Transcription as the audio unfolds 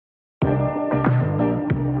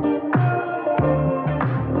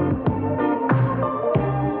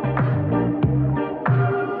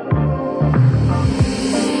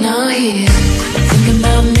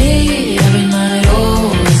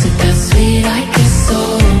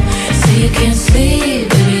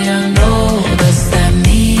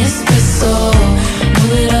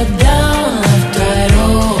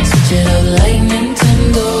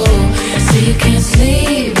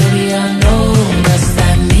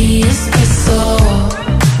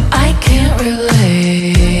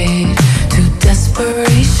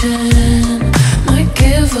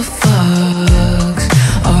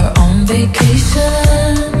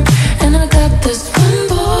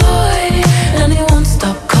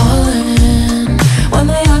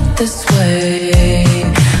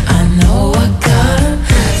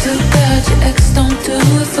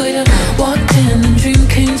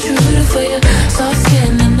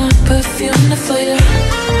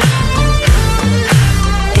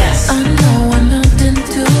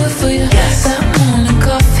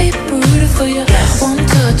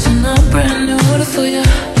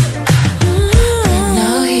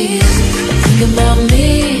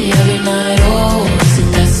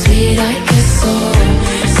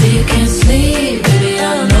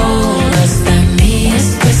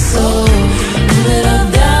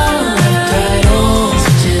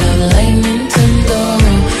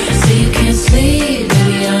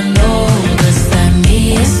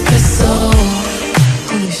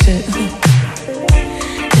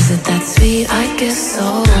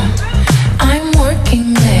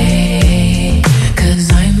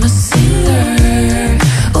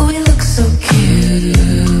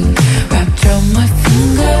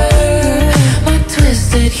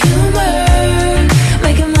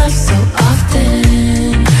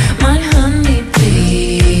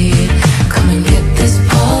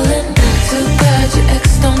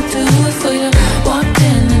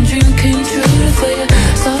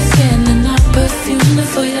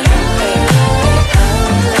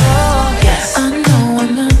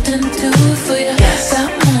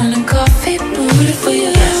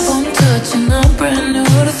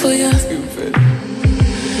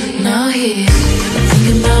sleep,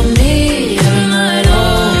 thinking about me every night.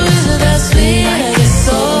 Oh, is it that sweet? I guess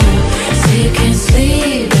so. Say you can't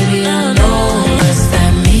sleep, baby, I know. That's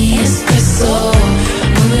that me espresso.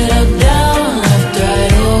 Move it up, down, left,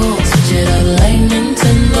 right, oh. Switch it up like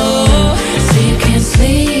Nintendo. Say you can't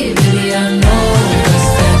sleep, baby, I know. That's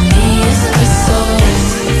that me espresso.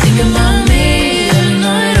 Thinking about me every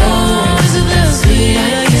night. Oh, is it that sweet?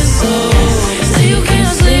 I guess so. Say you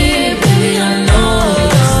can't sleep, baby, I know.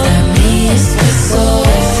 That's that me espresso.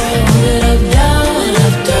 Move it up, down,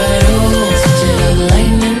 left, right, oh. Switch it up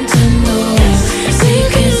like Nintendo. Say you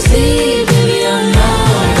can't sleep, baby, I know.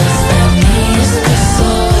 That's that me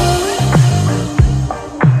espresso.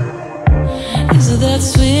 Is it that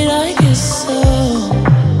sweet? I